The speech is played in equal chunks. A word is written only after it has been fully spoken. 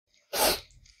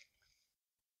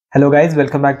Hello guys,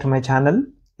 welcome back to my channel.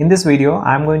 In this video,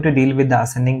 I am going to deal with the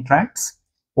ascending tracts.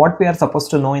 What we are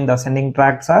supposed to know in the ascending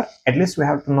tracts are, at least we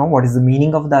have to know what is the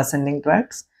meaning of the ascending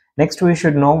tracts. Next, we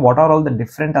should know what are all the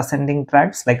different ascending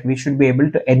tracts, like we should be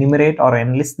able to enumerate or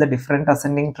enlist the different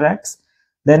ascending tracts.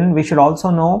 Then we should also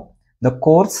know the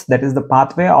course, that is the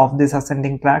pathway of these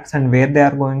ascending tracts and where they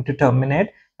are going to terminate.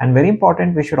 And very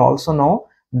important, we should also know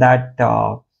that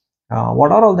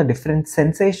what are all the different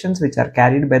sensations which are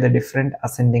carried by the different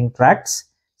ascending tracts.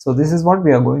 So this is what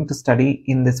we are going to study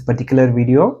in this particular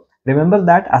video. Remember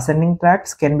that ascending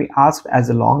tracts can be asked as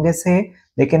a long essay,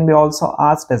 they can be also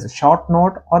asked as a short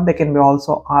note, or they can be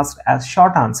also asked as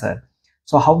short answer.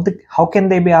 So how can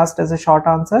they be asked as a short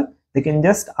answer? They can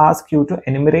just ask you to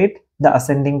enumerate the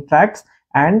ascending tracts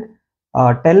and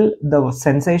tell the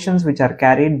sensations which are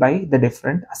carried by the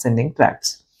different ascending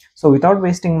tracts. So without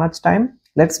wasting much time,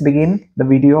 let's begin the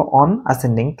video on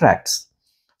ascending tracts.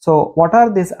 So what are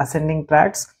these ascending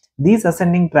tracts? These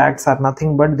ascending tracts are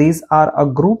nothing but these are a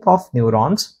group of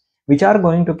neurons which are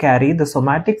going to carry the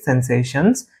somatic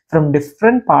sensations from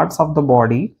different parts of the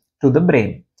body to the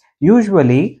brain.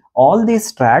 Usually all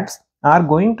these tracts are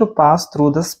going to pass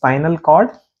through the spinal cord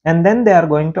and then they are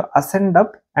going to ascend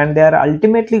up and they are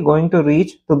ultimately going to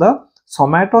reach to the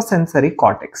somatosensory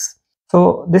cortex.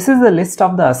 So this is the list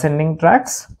of the ascending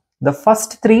tracts. The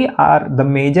first three are the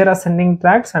major ascending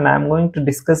tracts and I am going to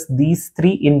discuss these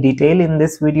three in detail in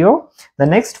this video. The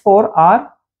next four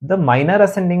are the minor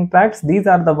ascending tracts. These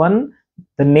are the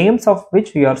names of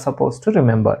which you are supposed to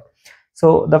remember.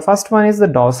 So the first one is the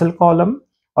dorsal column,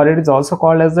 or it is also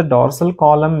called as the dorsal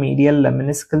column medial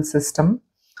lemniscal system.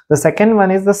 The second one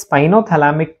is the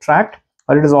spinothalamic tract,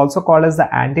 or it is also called as the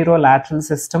anterolateral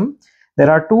system. There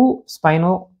are two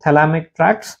spinothalamic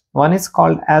tracts. One is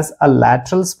called as a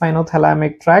lateral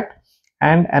spinothalamic tract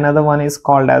and another one is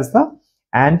called as the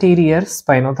anterior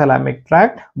spinothalamic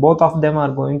tract. Both of them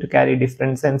are going to carry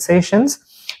different sensations.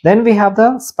 Then we have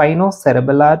the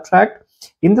spinocerebellar tract.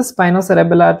 In the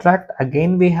spinocerebellar tract,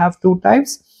 again we have two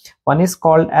types. One is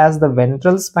called as the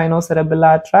ventral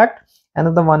spinocerebellar tract.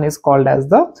 Another one is called as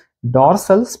the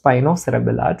dorsal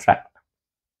spinocerebellar tract.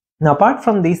 Now apart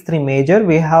from these three major,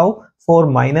 we have four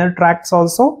minor tracts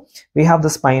also. We have the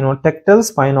spinotectal,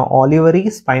 spino-olivary,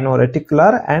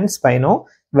 spino-reticular and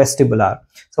spino-vestibular.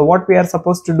 So what we are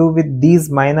supposed to do with these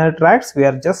minor tracts, we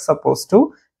are just supposed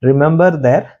to remember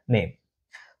their name.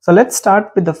 So let's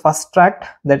start with the first tract,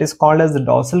 that is called as the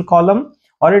dorsal column,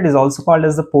 or it is also called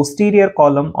as the posterior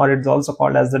column, or it is also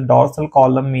called as the dorsal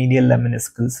column medial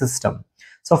lemniscal system.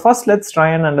 So first let's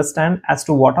try and understand as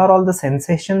to what are all the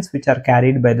sensations which are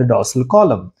carried by the dorsal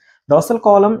column. Dorsal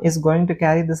column is going to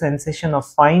carry the sensation of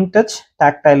fine touch,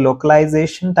 tactile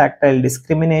localization, tactile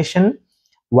discrimination,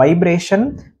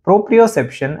 vibration,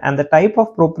 proprioception, and the type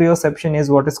of proprioception is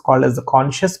what is called as the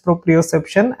conscious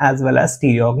proprioception as well as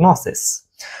stereognosis.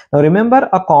 Now remember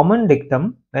a common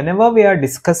dictum whenever we are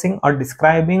discussing or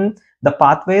describing the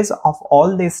pathways of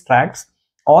all these tracts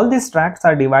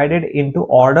are divided into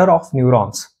order of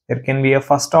neurons. There can be a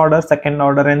first order, second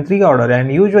order and three order,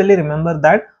 and usually remember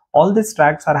that all these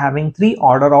tracts are having three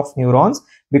order of neurons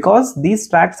because these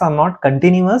tracts are not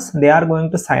continuous, they are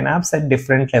going to synapse at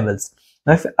different levels.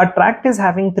 Now if a tract is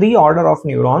having three order of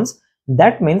neurons,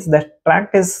 that means that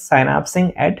tract is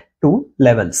synapsing at two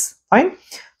levels. Fine.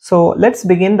 So let's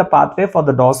begin the pathway for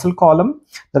the dorsal column.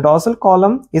 The dorsal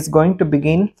column is going to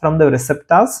begin from the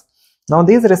receptors. Now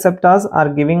these receptors are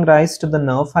giving rise to the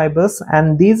nerve fibers,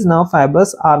 and these nerve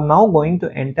fibers are now going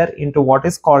to enter into what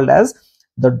is called as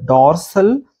the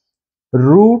dorsal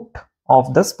root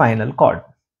of the spinal cord.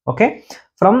 Okay,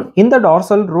 in the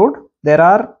dorsal root there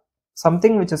are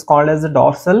something which is called as the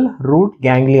dorsal root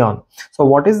ganglion. So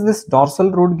what is this dorsal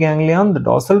root ganglion? The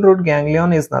dorsal root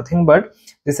ganglion is nothing but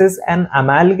this is an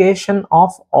amalgamation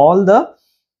of all the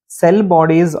cell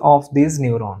bodies of these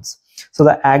neurons. So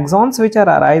the axons which are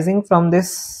arising from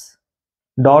this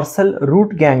dorsal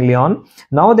root ganglion,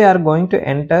 now they are going to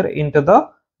enter into the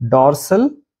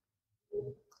dorsal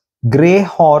gray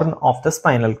horn of the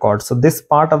spinal cord. So this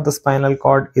part of the spinal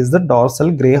cord is the dorsal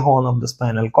gray horn of the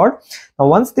spinal cord. Now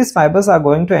once these fibers are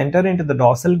going to enter into the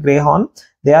dorsal gray horn,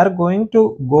 they are going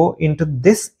to go into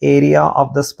this area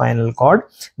of the spinal cord.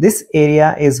 This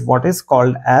area is what is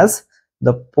called as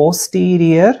the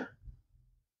posterior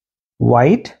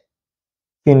white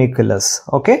funiculus.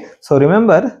 Okay, so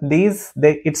remember these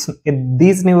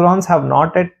neurons have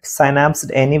not yet synapsed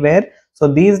anywhere.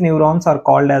 So these neurons are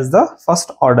called as the first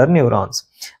order neurons.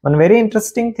 One very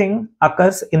interesting thing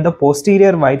occurs in the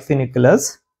posterior white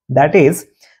funiculus, that is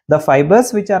the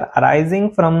fibers which are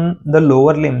arising from the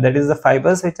lower limb, that is the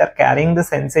fibers which are carrying the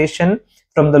sensation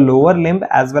from the lower limb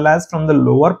as well as from the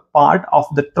lower part of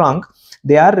the trunk,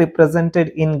 they are represented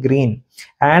in green.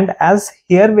 And as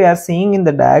here we are seeing in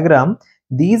the diagram,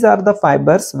 these are the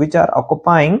fibers which are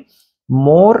occupying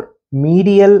more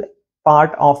medial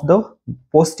part of the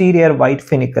posterior white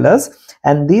funiculus,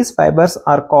 and these fibers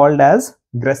are called as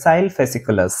gracile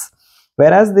fasciculus.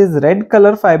 Whereas these red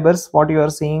color fibers, what you are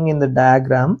seeing in the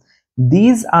diagram,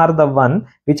 these are the one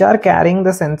which are carrying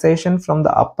the sensation from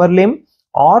the upper limb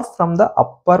or from the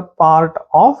upper part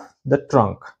of the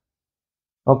trunk.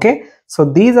 Okay, so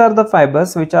these are the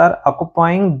fibers which are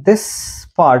occupying this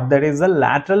part, that is the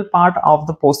lateral part of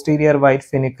the posterior white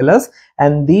funiculus,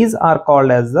 and these are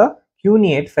called as the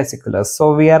cuneate fasciculus.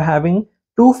 So we are having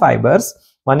two fibers.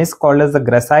 One is called as the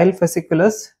gracile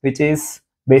fasciculus, which is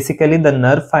basically the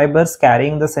nerve fibers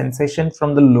carrying the sensation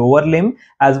from the lower limb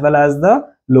as well as the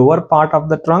lower part of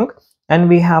the trunk, and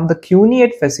we have the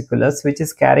cuneate fasciculus, which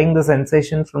is carrying the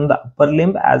sensation from the upper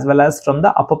limb as well as from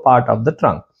the upper part of the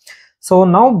trunk. So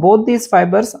now both these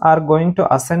fibers are going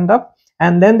to ascend up,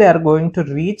 and then they are going to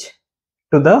reach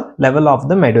to the level of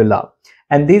the medulla,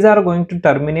 and these are going to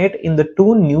terminate in the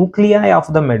two nuclei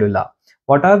of the medulla.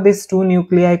 What are these two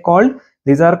nuclei called?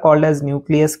 These are called as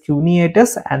nucleus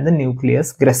cuneatus and the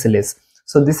nucleus gracilis.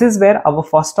 So this is where our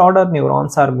first order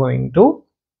neurons are going to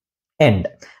end.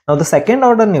 Now the second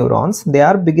order neurons, they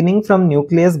are beginning from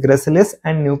nucleus gracilis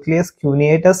and nucleus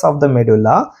cuneatus of the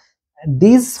medulla.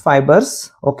 These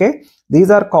fibers, okay,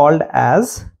 these are called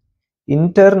as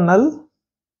internal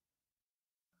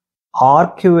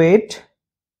arcuate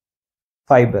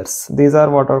fibers. These are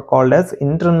what are called as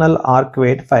internal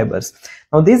arcuate fibers.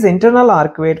 Now these internal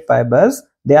arcuate fibers,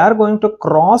 they are going to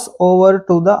cross over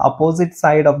to the opposite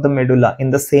side of the medulla in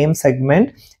the same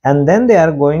segment, and then they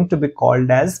are going to be called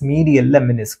as medial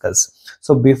lemniscus.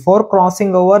 So before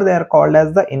crossing over, they are called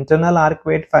as the internal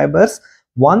arcuate fibers.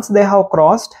 Once they have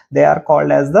crossed, they are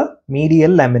called as the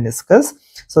medial lemniscus.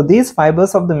 So these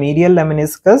fibers of the medial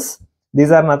lemniscus,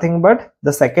 these are nothing but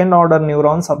the second order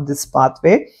neurons of this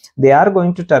pathway. They are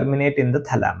going to terminate in the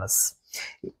thalamus.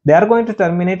 They are going to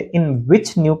terminate in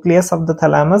which nucleus of the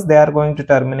thalamus? They are going to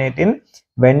terminate in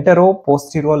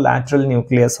ventero-posterolateral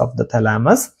nucleus of the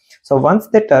thalamus. So once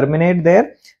they terminate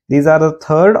there, these are the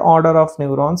third order of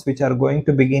neurons which are going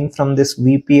to begin from this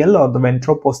VPL or the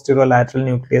ventero-posterolateral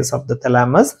nucleus of the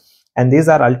thalamus, and these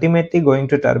are ultimately going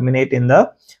to terminate in the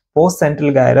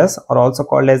postcentral gyrus, or also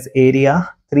called as area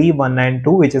 3, 1 and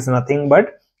 2, which is nothing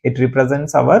but it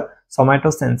represents our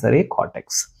somatosensory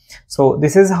cortex. So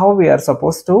this is how we are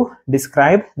supposed to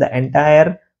describe the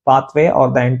entire pathway or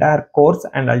the entire course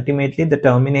and ultimately the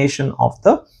termination of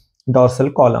the dorsal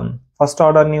column. First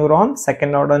order neuron,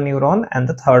 second order neuron and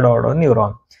the third order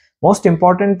neuron. Most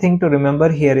important thing to remember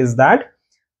here is that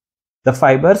the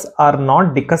fibers are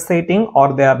not decussating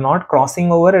or they are not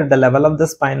crossing over at the level of the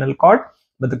spinal cord,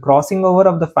 but the crossing over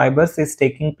of the fibers is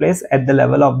taking place at the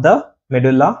level of the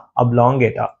medulla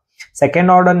oblongata. Second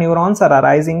order neurons are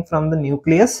arising from the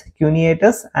nucleus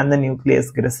cuneatus and the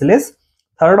nucleus gracilis.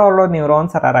 Third order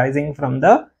neurons are arising from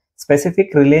the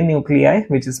specific relay nuclei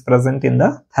which is present in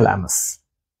the thalamus.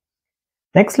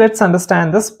 Next, let's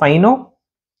understand the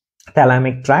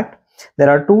spinothalamic tract. There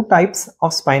are two types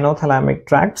of spinothalamic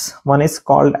tracts. One is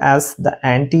called as the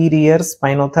anterior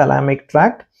spinothalamic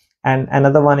tract and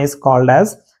another one is called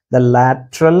as the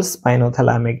lateral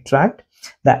spinothalamic tract.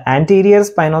 The anterior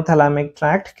spinothalamic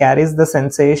tract carries the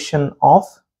sensation of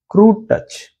crude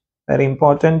touch. Very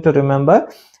important to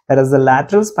remember. Whereas the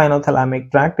lateral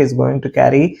spinothalamic tract is going to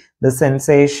carry the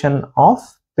sensation of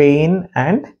pain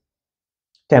and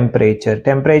temperature.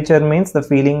 Temperature means the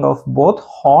feeling of both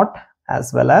hot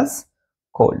as well as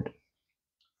cold.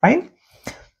 Fine.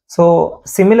 So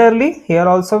similarly, here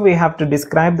also we have to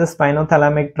describe the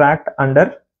spinothalamic tract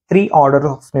under three orders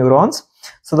of neurons.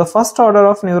 So the first order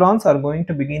of neurons are going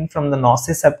to begin from the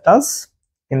nociceptors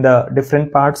in the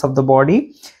different parts of the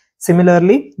body.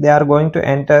 Similarly, they are going to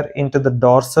enter into the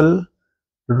dorsal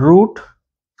root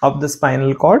of the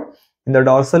spinal cord. In the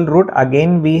dorsal root,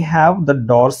 again we have the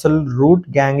dorsal root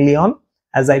ganglion.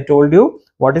 As I told you,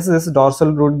 what is this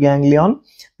dorsal root ganglion?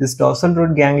 This dorsal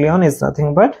root ganglion is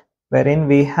nothing but wherein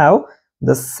we have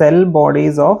the cell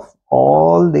bodies of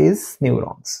all these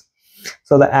neurons.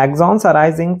 So the axons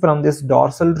arising from this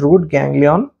dorsal root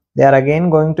ganglion, they are again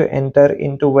going to enter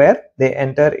into where? They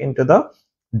enter into the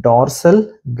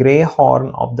dorsal gray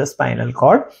horn of the spinal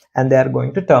cord and they are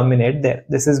going to terminate there.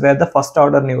 This is where the first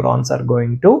order neurons are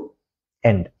going to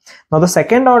end. Now the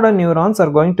second order neurons are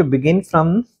going to begin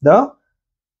from the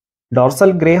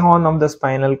dorsal gray horn of the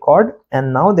spinal cord,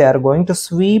 and now they are going to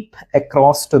sweep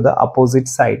across to the opposite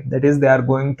side. That is, they are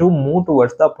going to move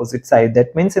towards the opposite side.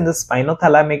 That means in the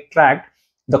spinothalamic tract,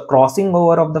 the crossing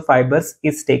over of the fibers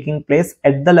is taking place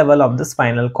at the level of the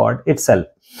spinal cord itself.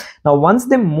 Now, once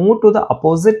they move to the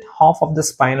opposite half of the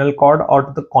spinal cord or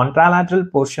to the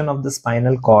contralateral portion of the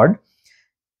spinal cord,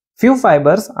 few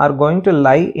fibers are going to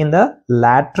lie in the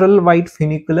lateral white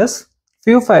funiculus.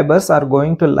 Few fibers are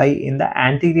going to lie in the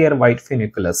anterior white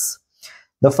funiculus.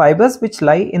 The fibers which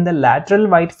lie in the lateral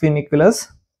white funiculus,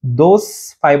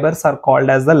 those fibers are called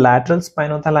as the lateral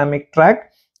spinothalamic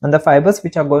tract, and the fibers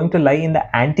which are going to lie in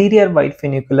the anterior white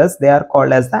funiculus, they are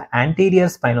called as the anterior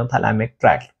spinothalamic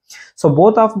tract. So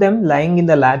both of them lying in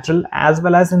the lateral as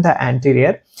well as in the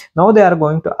anterior, now they are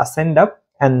going to ascend up,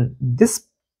 and this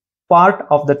part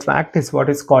of the tract is what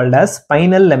is called as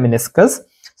spinal lemniscus.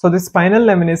 So the spinal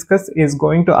lemniscus is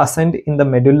going to ascend in the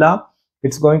medulla,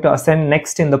 it's going to ascend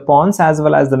next in the pons as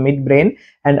well as the midbrain,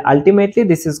 and ultimately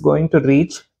this is going to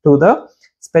reach to the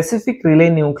specific relay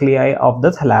nuclei of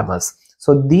the thalamus.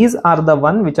 So these are the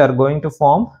one which are going to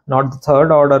form not the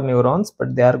third order neurons,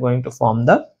 but they are going to form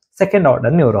the second order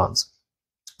neurons.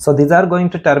 So these are going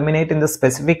to terminate in the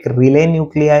specific relay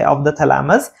nuclei of the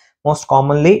thalamus. Most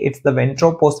commonly, it's the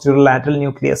ventro-posterolateral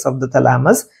nucleus of the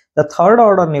thalamus. The third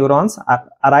order neurons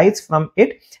arise from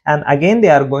it, and again they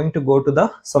are going to go to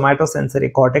the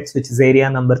somatosensory cortex, which is area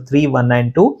number 3, 1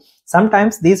 and 2.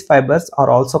 Sometimes these fibers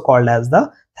are also called as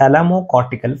the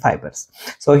thalamocortical fibers.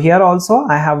 So here also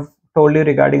I have told you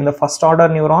regarding the first order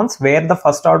neurons, where the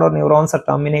first order neurons are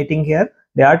terminating here.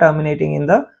 They are terminating in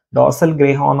the dorsal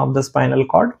gray horn of the spinal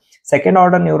cord. Second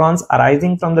order neurons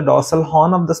arising from the dorsal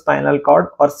horn of the spinal cord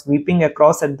are sweeping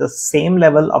across at the same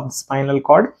level of the spinal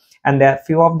cord, and there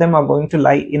few of them are going to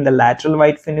lie in the lateral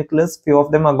white funiculus, few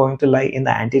of them are going to lie in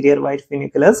the anterior white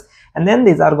funiculus, and then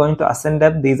these are going to ascend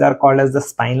up. These are called as the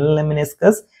spinal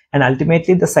lemniscus, and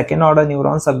ultimately the second order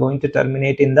neurons are going to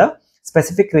terminate in the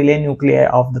specific relay nuclei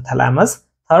of the thalamus.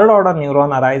 Third order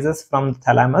neuron arises from the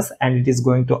thalamus, and it is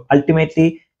going to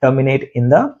ultimately terminate in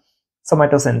the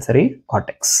somatosensory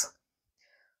cortex.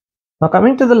 Now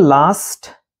coming to the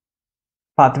last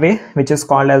pathway, which is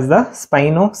called as the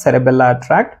spinocerebellar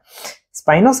tract.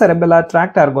 Spinocerebellar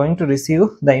tract are going to receive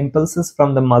the impulses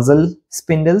from the muscle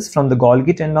spindles, from the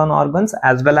Golgi tendon organs,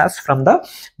 as well as from the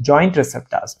joint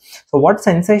receptors. So what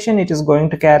sensation it is going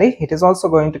to carry? It is also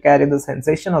going to carry the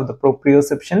sensation of the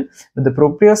proprioception, but the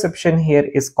proprioception here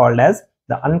is called as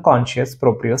the unconscious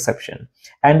proprioception.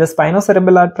 And the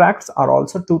spinocerebellar tracts are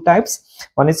also two types.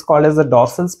 One is called as the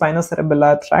dorsal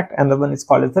spinocerebellar tract, and the one is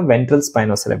called as the ventral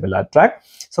spinocerebellar tract.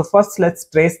 So first let's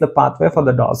trace the pathway for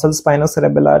the dorsal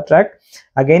spinocerebellar tract.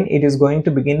 Again, it is going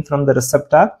to begin from the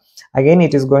receptor. Again,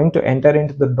 it is going to enter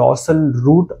into the dorsal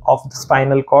root of the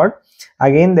spinal cord.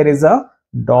 Again, there is a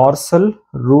dorsal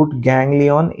root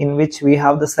ganglion in which we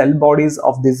have the cell bodies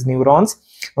of these neurons.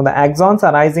 Now, the axons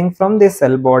arising from these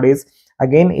cell bodies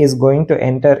again is going to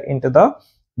enter into the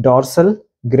dorsal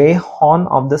gray horn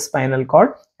of the spinal cord,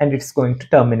 and it's going to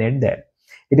terminate there.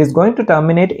 It is going to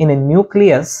terminate in a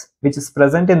nucleus which is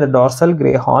present in the dorsal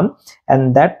gray horn,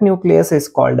 and that nucleus is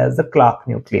called as the Clark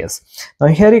nucleus. Now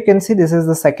here you can see this is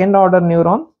the second order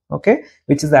neuron, okay,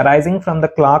 which is arising from the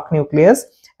Clark nucleus,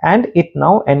 and it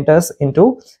now enters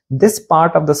into this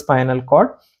part of the spinal cord.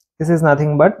 This is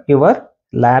nothing but your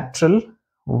lateral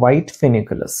white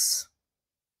funiculus.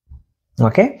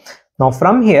 Okay, now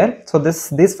from here, so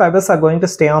these fibers are going to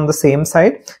stay on the same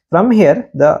side. From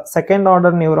here, the second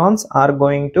order neurons are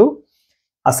going to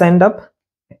ascend up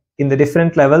in the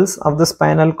different levels of the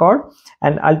spinal cord,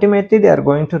 and ultimately they are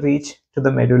going to reach to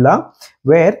the medulla,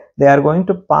 where they are going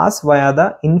to pass via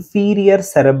the inferior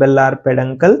cerebellar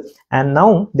peduncle, and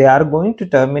now they are going to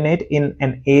terminate in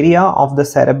an area of the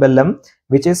cerebellum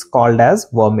which is called as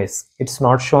vermis. It's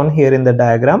not shown here in the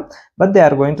diagram, but they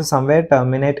are going to somewhere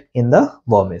terminate in the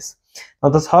vermis. Now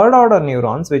the third order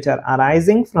neurons which are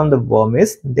arising from the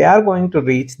vermis, they are going to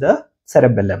reach the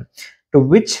cerebellum. To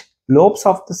which lobes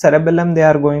of the cerebellum they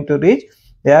are going to reach?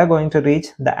 They are going to reach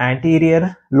the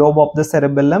anterior lobe of the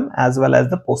cerebellum as well as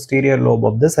the posterior lobe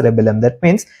of the cerebellum. That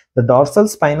means the dorsal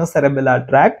spinocerebellar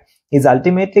tract is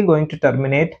ultimately going to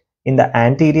terminate in the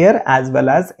anterior as well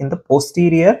as in the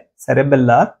posterior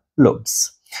cerebellar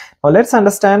lobes. Now let's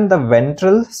understand the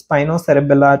ventral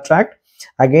spinocerebellar tract.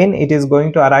 Again, it is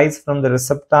going to arise from the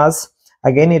receptors.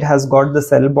 Again, it has got the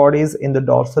cell bodies in the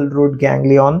dorsal root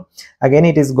ganglion. Again,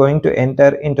 it is going to enter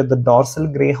into the dorsal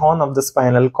gray horn of the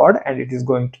spinal cord, and it is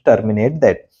going to terminate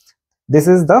there. This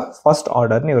is the first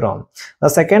order neuron. The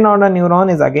second order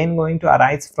neuron is again going to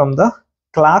arise from the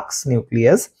Clark's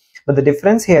nucleus, but the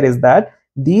difference here is that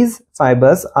these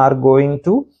fibers are going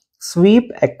to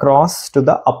sweep across to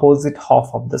the opposite half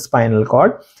of the spinal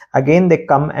cord. Again, they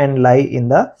come and lie in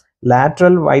the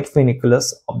lateral white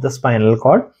funiculus of the spinal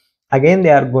cord. Again,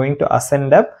 they are going to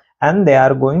ascend up and they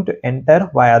are going to enter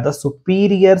via the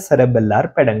superior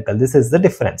cerebellar peduncle. This is the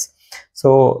difference.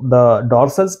 So the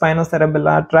dorsal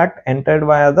spinocerebellar tract entered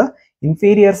via the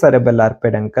inferior cerebellar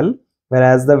peduncle,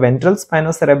 whereas the ventral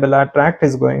spinocerebellar tract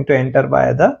is going to enter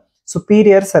via the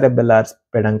superior cerebellar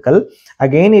peduncle.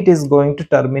 Again, it is going to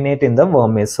terminate in the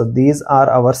vermis. So these are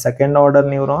our second order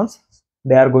neurons.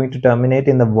 They are going to terminate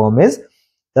in the vermis.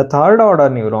 The third order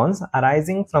neurons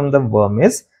arising from the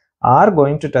vermis are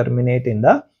going to terminate in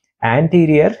the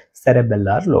anterior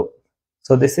cerebellar lobe.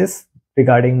 So this is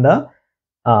regarding the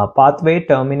pathway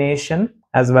termination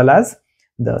as well as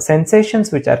the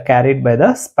sensations which are carried by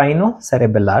the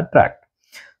spinocerebellar tract.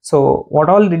 So what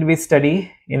all did we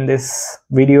study in this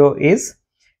video is,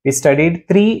 we studied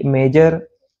three major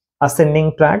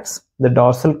ascending tracts: the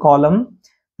dorsal column,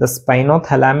 the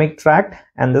spinothalamic tract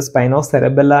and the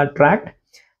spinocerebellar tract.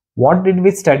 What did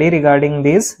we study regarding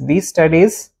these? We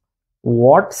studied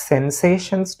what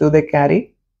sensations do they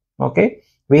carry. Okay,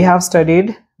 we have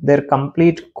studied their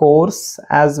complete course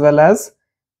as well as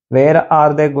where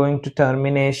are they going to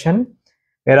terminate,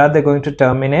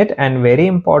 and very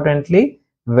importantly,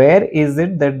 where is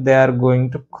it that they are going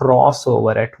to cross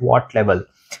over, at what level.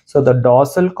 So the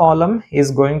dorsal column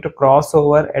is going to cross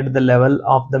over at the level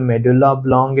of the medulla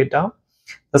oblongata.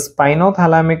 The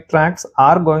spinothalamic tracts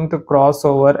are going to cross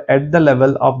over at the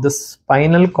level of the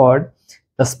spinal cord.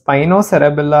 The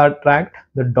spinocerebellar tract,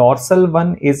 the dorsal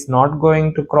one, is not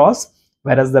going to cross,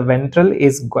 whereas the ventral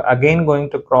is again going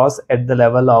to cross at the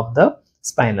level of the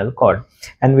spinal cord.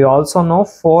 And we also know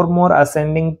 4 more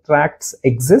ascending tracts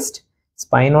exist: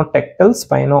 spinotectal,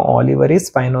 spino-olivary,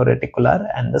 spinoreticular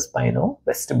and the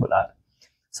spinovestibular.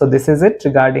 So this is it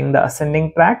regarding the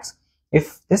ascending tracts.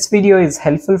 If this video is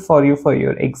helpful for you for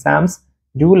your exams,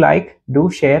 do like, do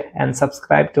share and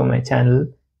subscribe to my channel.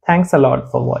 Thanks a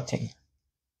lot for watching.